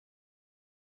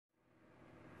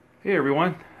Hey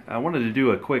everyone, I wanted to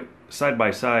do a quick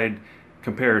side-by-side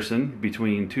comparison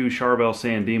between two Charvel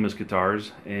San Dimas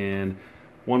guitars, and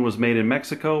one was made in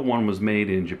Mexico, one was made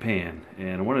in Japan,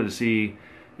 and I wanted to see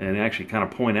and actually kind of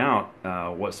point out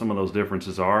what some of those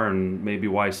differences are and maybe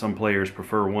why some players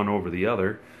prefer one over the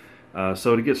other.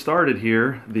 So to get started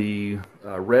here, the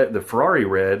Ferrari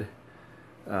red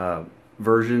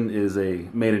version is a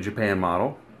made in Japan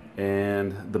model,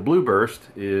 and the Blue Burst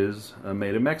is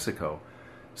made in Mexico.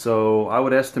 So I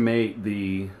would estimate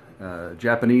the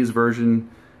Japanese version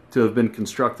to have been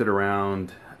constructed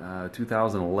around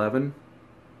 2011,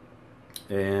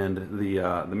 and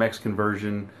the Mexican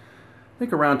version, I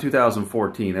think around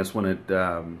 2014. That's when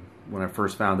when I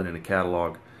first found it in a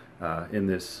catalog in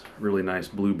this really nice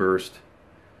blue burst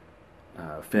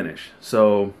finish.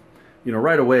 So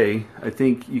right away, I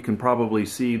think you can probably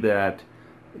see that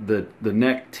the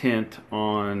neck tint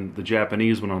on the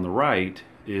Japanese one on the right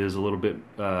is a little bit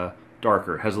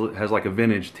darker, has like a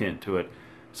vintage tint to it.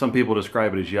 Some people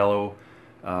describe it as yellow,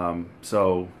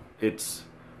 so it's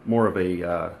more of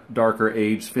a darker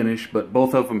aged finish, but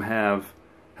both of them have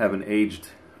an aged,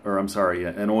 or I'm sorry,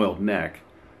 an oiled neck,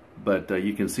 but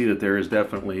you can see that there is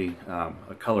definitely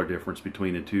a color difference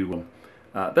between the two.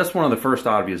 That's one of the first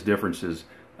obvious differences.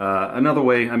 Another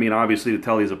way, obviously, to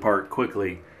tell these apart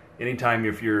quickly, anytime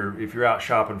if you're out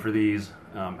shopping for these,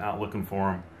 out looking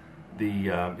for them,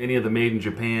 any of the made in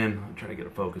Japan, I'm trying to get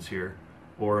a focus here,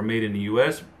 or made in the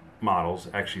US models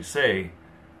actually say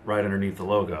right underneath the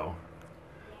logo,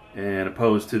 and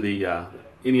opposed to the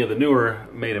any of the newer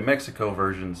made in Mexico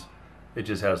versions, it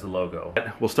just has the logo.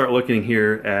 We'll start looking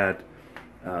here at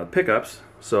pickups.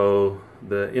 So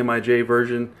the MIJ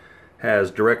version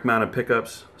has direct mounted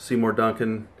pickups, Seymour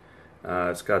Duncan.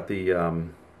 It's got the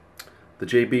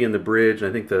JB in the bridge, and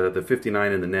I think the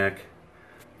 59 in the neck.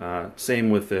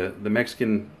 Same with the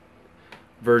Mexican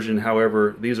version.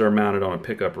 However, these are mounted on a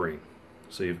pickup ring.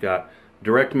 So you've got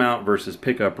direct mount versus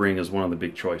pickup ring is one of the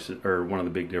big choices, or one of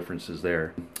the big differences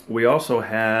there. We also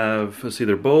have, let's see,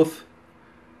 they're both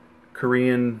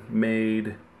Korean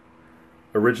made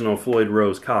original Floyd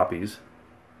Rose copies,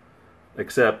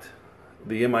 except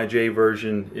the MIJ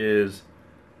version is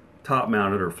top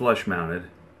mounted or flush mounted,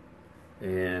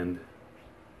 and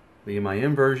the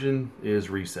MIM version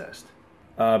is recessed.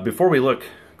 Before we look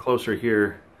closer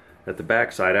here at the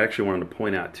back side, I actually wanted to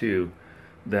point out too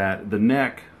that the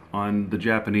neck on the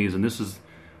Japanese, and this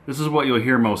is what you'll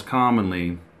hear most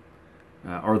commonly,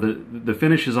 or the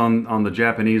finishes on the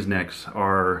Japanese necks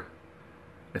are,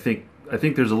 I think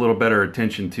there's a little better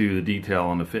attention to the detail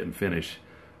on the fit and finish.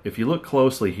 If you look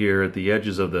closely here at the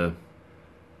edges of the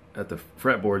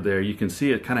fretboard there, you can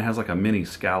see it kind of has like a mini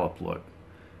scallop look.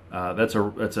 That's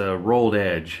a rolled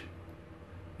edge,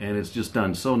 and it's just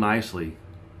done so nicely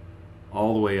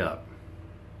all the way up.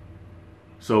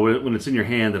 So when it's in your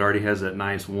hand, it already has that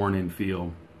nice worn-in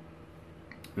feel.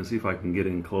 Let's see if I can get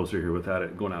in closer here without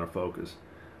it going out of focus.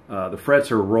 The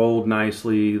frets are rolled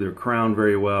nicely, they're crowned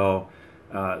very well.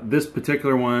 This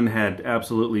particular one had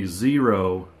absolutely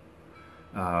zero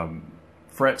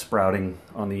fret sprouting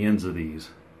on the ends of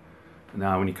these.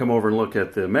 Now when you come over and look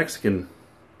at the Mexican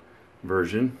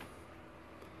version,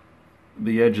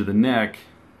 the edge of the neck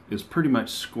is pretty much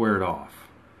squared off,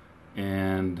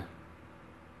 and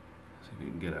see if you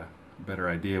can get a better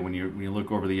idea. When you look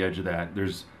over the edge of that,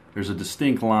 there's a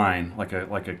distinct line, like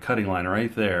a cutting line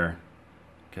right there,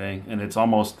 okay, and it's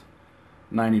almost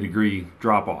 90-degree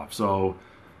drop off. So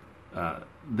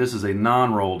this is a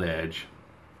non-rolled edge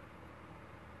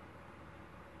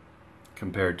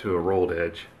compared to a rolled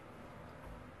edge.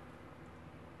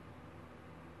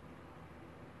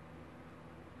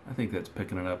 I think that's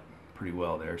picking it up pretty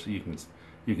well there, so you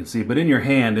can see. But in your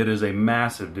hand, it is a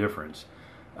massive difference.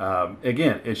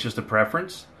 Again, it's just a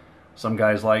preference. Some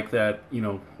guys like that,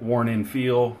 worn-in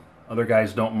feel. Other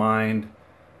guys don't mind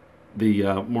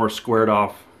the more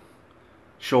squared-off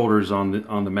shoulders on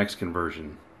the Mexican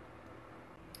version.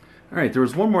 All right, there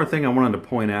was one more thing I wanted to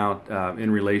point out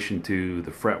in relation to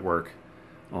the fretwork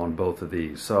on both of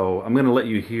these. So I'm going to let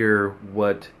you hear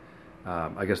what.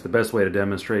 I guess the best way to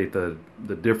demonstrate the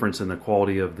difference in the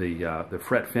quality of the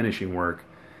fret finishing work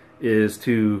is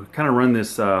to kind of run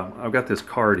this. I've got this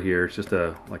card here. It's just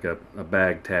like a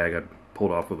bag tag I pulled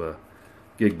off of a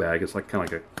gig bag. It's kind of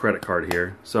like a credit card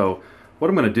here. So what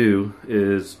I'm going to do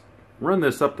is run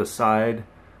this up the side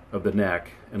of the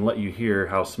neck and let you hear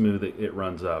how smooth it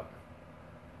runs up.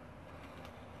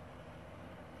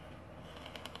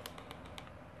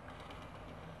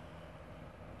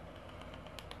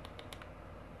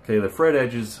 Okay, the fret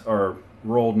edges are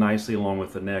rolled nicely along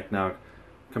with the neck. Now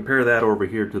compare that over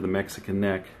here to the Mexican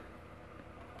neck.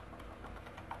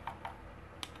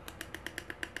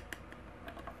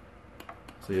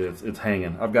 See, it's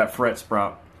hanging. I've got fret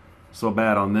sprout so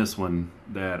bad on this one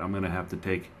that I'm gonna have to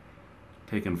take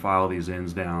and file these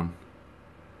ends down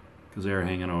because they're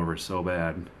hanging over so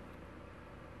bad.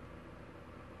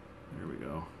 There we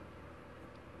go.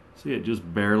 See it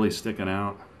just barely sticking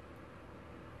out.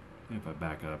 If I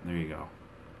back up, there you go.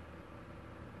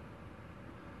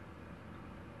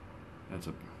 That's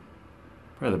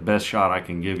probably the best shot I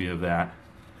can give you of that.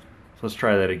 So let's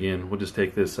try that again. We'll just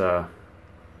take this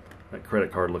that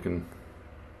credit card looking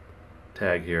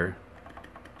tag here,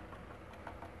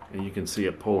 and you can see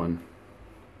it pulling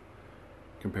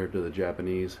compared to the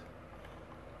Japanese.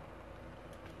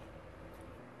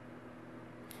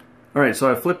 Alright, so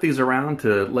I flipped these around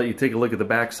to let you take a look at the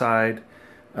back side,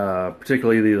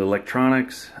 particularly the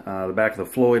electronics, the back of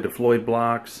the Floyd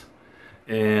blocks,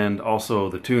 and also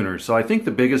the tuners. So I think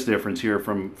the biggest difference here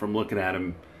from looking at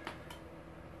them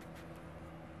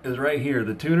is right here.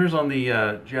 The tuners on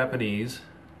the Japanese,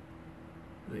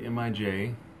 the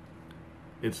MIJ,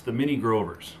 it's the mini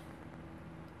Grovers.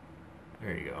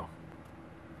 There you go.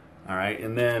 Alright,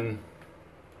 and then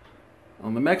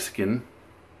on the Mexican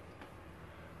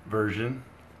version,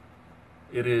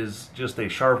 it is just a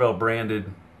Charvel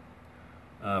branded,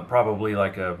 probably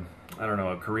like a, I don't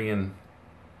know, a Korean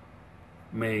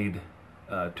made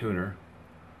tuner,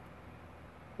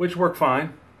 which work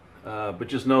fine, but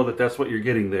just know that that's what you're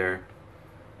getting there.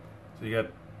 So you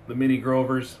got the mini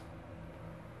Grovers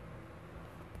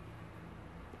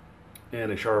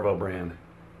and a Charvel brand.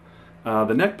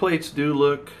 The neck plates do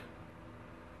look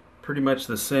pretty much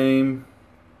the same,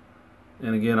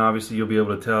 and again, obviously you'll be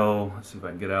able to tell. Let's see if I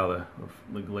can get out of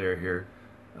the glare here.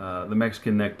 The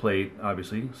Mexican neck plate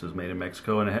obviously says made in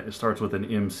Mexico, and it starts with an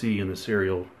MC in the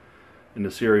serial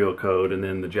code, and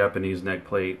then the Japanese neck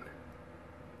plate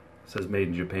says made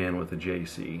in Japan with a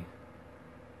JC.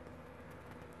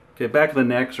 Okay, back of the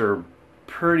necks are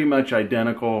pretty much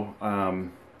identical.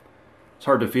 It's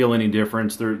hard to feel any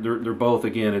difference. They're both,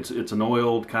 again, it's an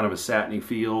oiled kind of a satiny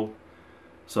feel.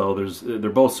 So they're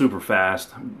both super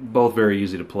fast, both very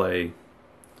easy to play.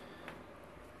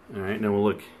 All right, now we'll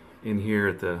look in here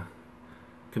at the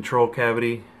control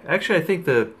cavity. Actually, I think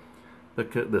the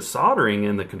soldering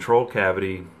in the control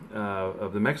cavity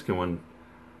of the Mexican one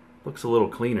looks a little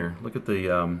cleaner. Look at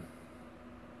the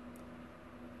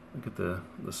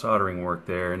soldering work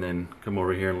there, and then come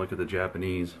over here and look at the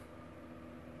Japanese.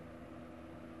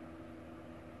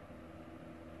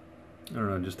 I don't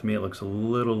know, just to me it looks a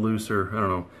little looser. I don't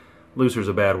know, looser is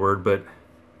a bad word, but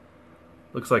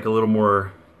looks like a little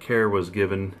more care was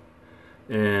given.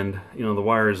 And you know, the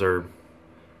wires are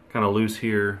kind of loose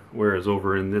here, whereas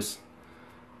over in this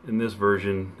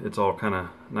version it's all kind of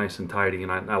nice and tidy, and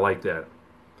I like that.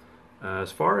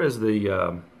 As far as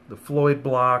the Floyd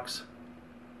blocks,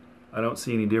 I don't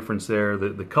see any difference there.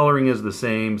 The coloring is the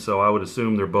same, so I would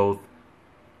assume they're both,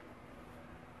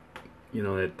 you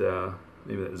know, that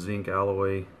maybe that zinc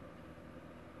alloy. I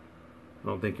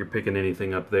don't think you're picking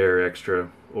anything up there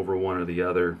extra over one or the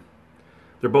other.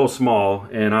 They're both small,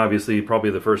 and obviously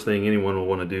probably the first thing anyone will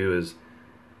want to do is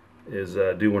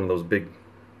do one of those big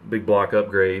block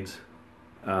upgrades.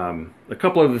 A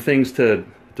couple other things to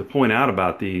point out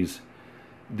about these.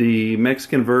 The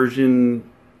Mexican version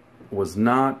was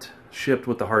not shipped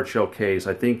with the hard shell case.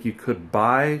 I think you could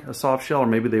buy a soft shell, or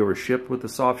maybe they were shipped with the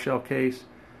soft shell case.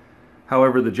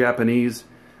 However, the Japanese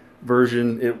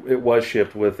version, it was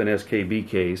shipped with an SKB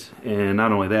case, and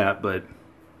not only that, but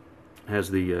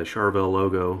has the Charvel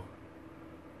logo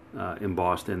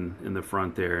embossed in the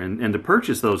front there. And to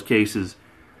purchase those cases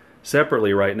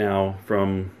separately right now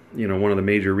from, you know, one of the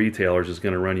major retailers is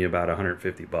going to run you about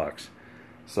 150 bucks.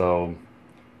 So,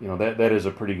 you know, that is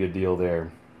a pretty good deal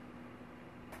there.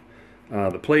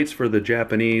 The plates for the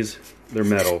Japanese, they're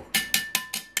metal.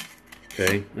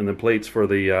 Okay, and the plates for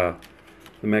the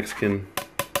Mexican,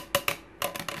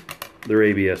 they're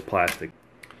ABS plastic.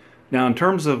 Now, in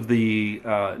terms of the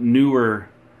newer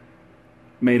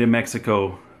made in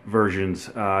Mexico versions,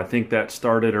 I think that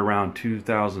started around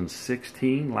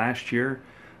 2016, last year.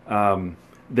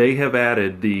 They have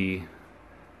added the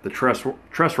truss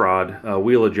rod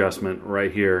wheel adjustment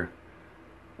right here.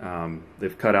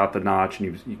 They've cut out the notch,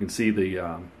 and you can see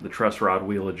the truss rod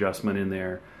wheel adjustment in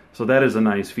there. So that is a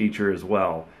nice feature as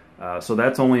well. So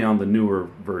that's only on the newer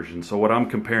version. So what I'm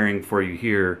comparing for you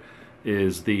here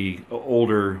is the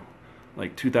older,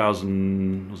 like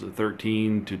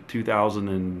 2013 to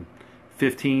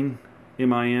 2015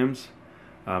 MIMs.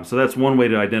 So that's one way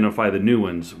to identify the new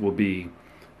ones, will be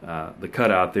the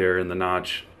cutout there and the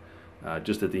notch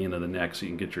just at the end of the neck, so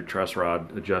you can get your truss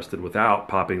rod adjusted without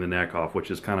popping the neck off, which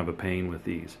is kind of a pain with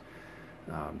these.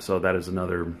 So that is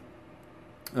another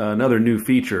another new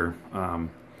feature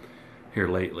here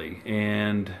lately,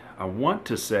 and I want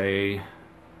to say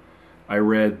I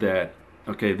read that,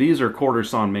 okay, these are quarter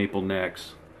sawn maple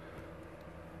necks,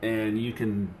 and you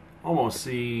can almost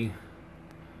see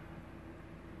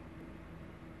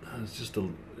it's just a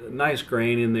nice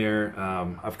grain in there.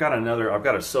 I've got a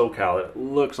SoCal that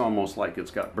looks almost like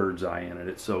it's got bird's eye in it.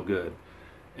 It's so good.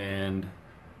 And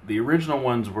the original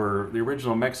ones were the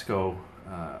original Mexican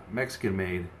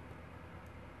made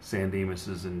San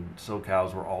Dimases and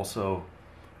SoCals were also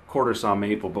quarter saw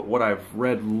maple. But what I've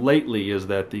read lately is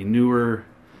that the newer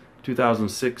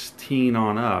 2016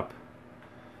 on up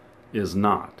is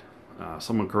not.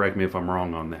 Someone correct me if I'm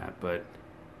wrong on that, but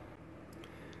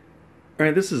all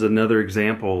right, this is another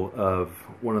example of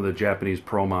one of the Japanese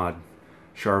Pro-Mod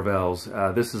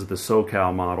Charvels. This is the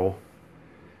SoCal model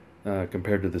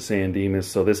compared to the San Dimas.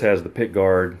 So this has the pick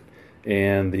guard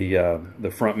and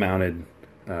the front mounted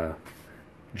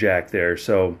jack there.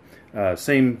 So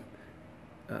same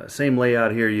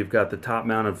layout here. You've got the top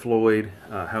mounted Floyd.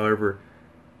 However,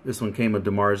 this one came with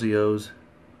DiMarzio's.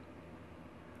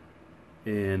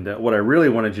 And what I really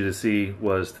wanted you to see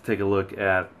was to take a look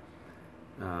at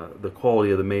the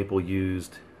quality of the maple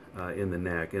used in the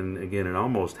neck. And again, it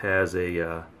almost has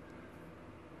a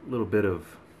little bit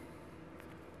of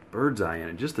bird's eye in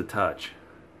it, just a touch.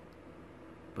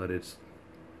 But it's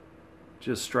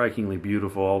just strikingly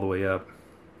beautiful all the way up.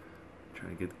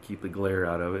 Trying to keep the glare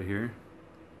out of it here.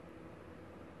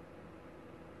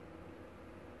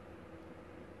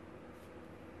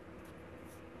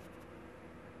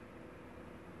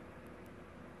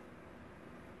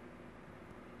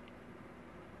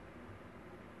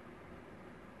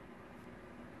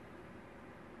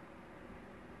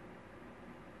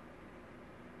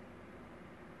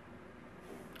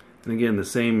 And again, the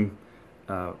same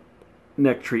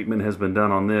neck treatment has been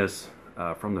done on this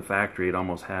from the factory. It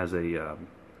almost has a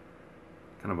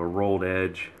kind of a rolled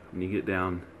edge. When you get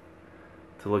down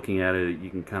to looking at it,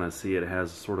 you can kind of see it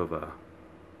has sort of a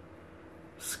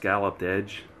scalloped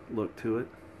edge look to it.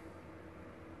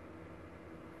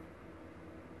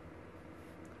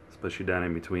 Especially down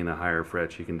in between the higher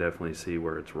frets, you can definitely see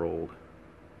where it's rolled.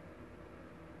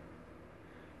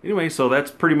 Anyway, so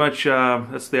that's pretty much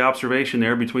that's the observation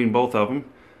there between both of them.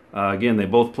 Again, they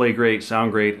both play great,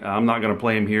 sound great. I'm not going to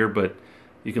play them here, but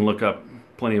you can look up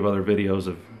plenty of other videos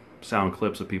of sound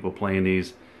clips of people playing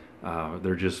these.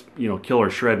 They're just, you know, killer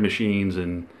shred machines,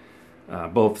 and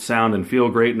both sound and feel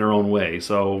great in their own way.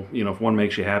 So, you know, if one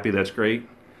makes you happy, that's great.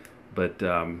 But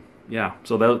yeah,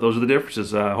 so those are the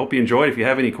differences. I hope you enjoyed. If you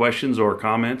have any questions or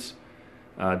comments,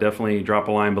 definitely drop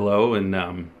a line below,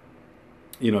 and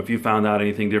you know, if you found out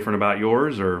anything different about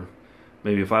yours, or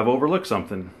maybe if I've overlooked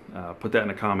something, put that in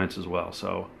the comments as well.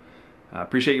 So I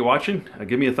appreciate you watching.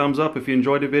 Give me a thumbs up if you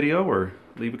enjoyed the video, or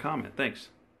leave a comment. Thanks.